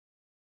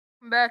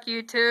Welcome back,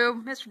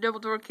 YouTube. Mr.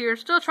 Doubledork here.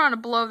 Still trying to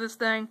blow this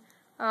thing.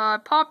 I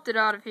popped it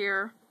out of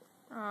here.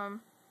 It's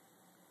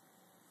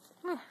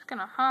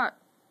kind of hot.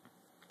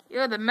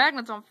 Yeah, the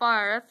magnet's on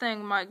fire. That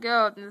thing might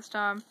go this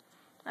time.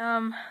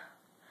 Try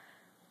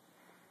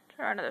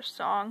another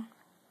song.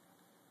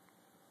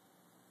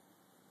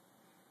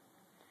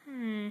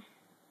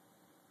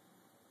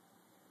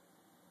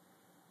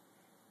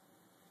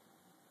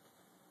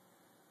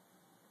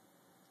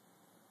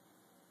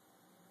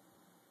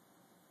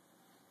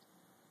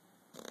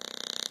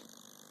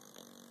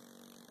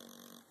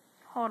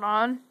 Hold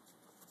on.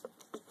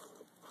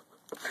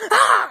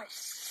 Ah,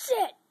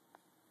 shit!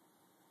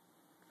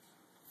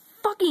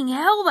 Fucking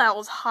hell, that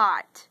was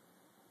hot.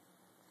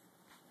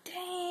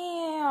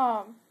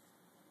 Damn.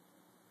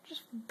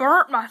 Just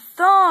burnt my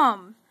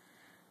thumb.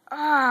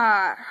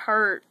 Ah, it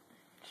hurt.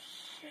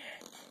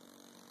 Shit.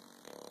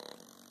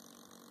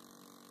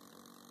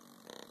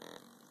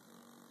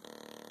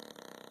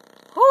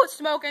 Ooh, it's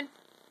smoking.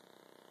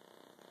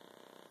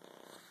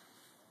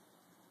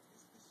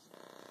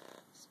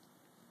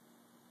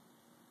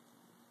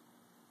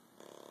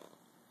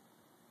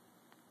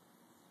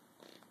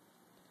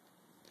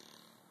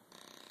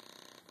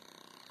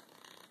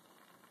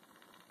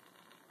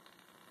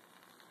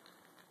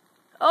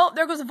 Oh,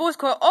 there goes the voice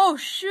coil. Oh,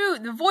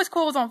 shoot. The voice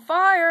coil was on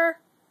fire.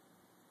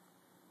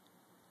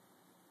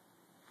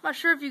 I'm not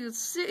sure if you could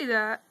see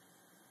that.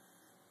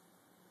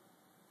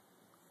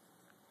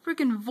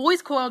 Freaking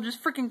voice coil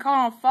just freaking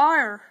caught on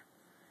fire.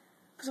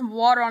 Put some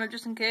water on it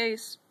just in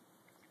case.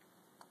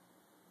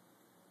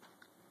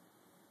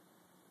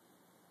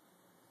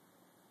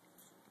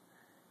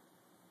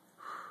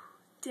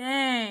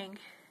 Dang.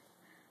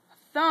 My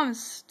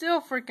thumb's still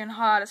freaking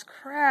hot as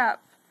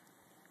crap.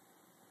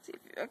 Let's see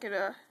if I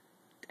could,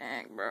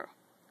 dang, bro.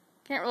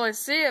 Can't really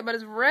see it, but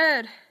it's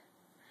red.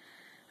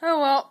 Oh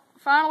well,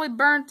 finally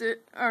burnt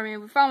it.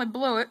 We finally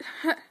blew it.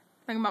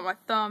 Thinking about my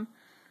thumb.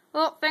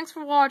 Well, thanks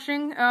for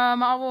watching.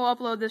 I will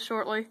upload this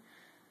shortly.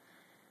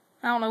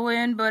 I don't know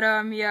when, but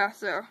yeah,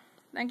 so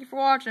thank you for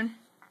watching.